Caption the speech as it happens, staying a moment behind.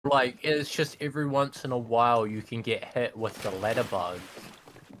Like, it's just every once in a while you can get hit with the ladder bug,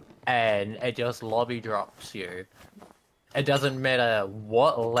 and it just lobby drops you. It doesn't matter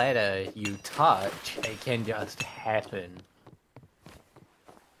what ladder you touch, it can just happen.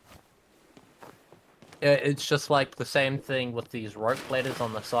 It's just like the same thing with these rope ladders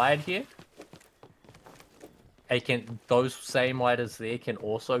on the side here. Those same ladders there can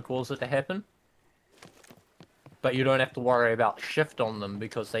also cause it to happen. But you don't have to worry about shift on them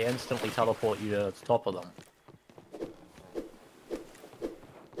because they instantly teleport you to the top of them.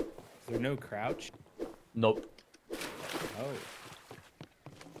 Is there no crouch? Nope. Oh.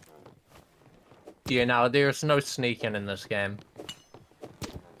 Yeah, no, there's no sneaking in this game.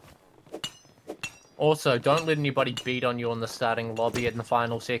 Also, don't let anybody beat on you in the starting lobby in the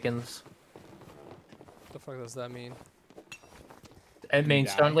final seconds. What the fuck does that mean? It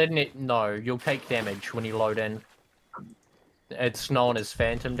means don't let it. No, you'll take damage when you load in. It's known as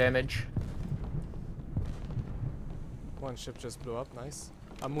phantom damage. One ship just blew up. Nice.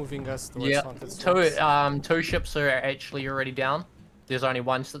 I'm moving us towards Yeah, haunted swamps. two ships are actually already down. There's only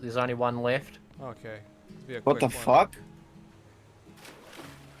one left. Okay. Be a What the quick one. fuck?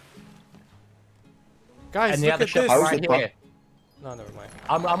 Guys, And the look other at ship this. right here. No, never mind.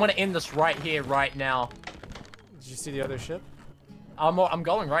 I'm gonna end this right here, right now. Did you see the other ship? I'm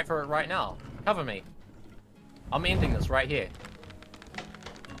going right for it right now. Cover me. I'm ending this right here.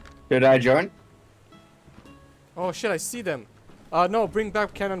 Did I join? Oh shit, I see them. No, bring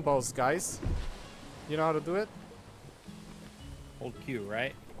back cannonballs, guys. You know how to do it? Hold Q,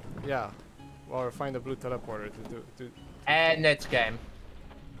 right? Yeah. Or find a blue teleporter to do. And that's game.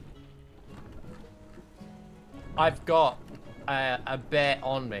 I've got a bet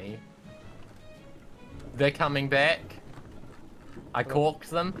on me. They're coming back. I corked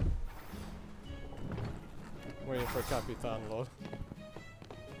them. Waiting for Capitan load.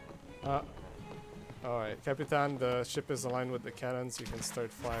 Alright, Capitan, the ship is aligned with the cannons. You can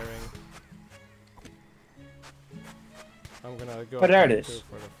start firing. I'm gonna go. Oh, there it up is. too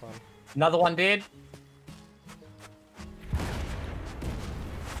for the fun. Another one dead.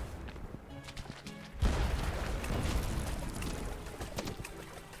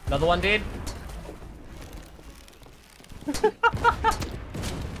 Another one dead.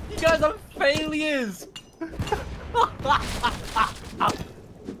 You guys are failures.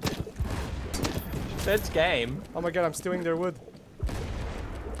 That's game. Oh my god, I'm stealing their wood.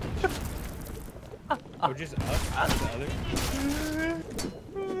 Oh, just us? The other?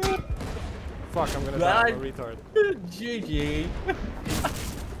 Fuck, I'm gonna die. I'm a retard. GG.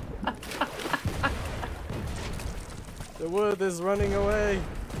 The wood is running away.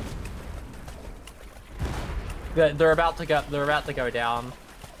 They're about to go. They're about to go down.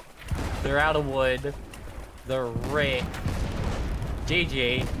 They're out of wood. They're wrecked.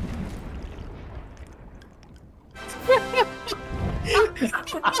 GG.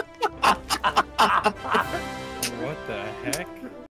 What the heck?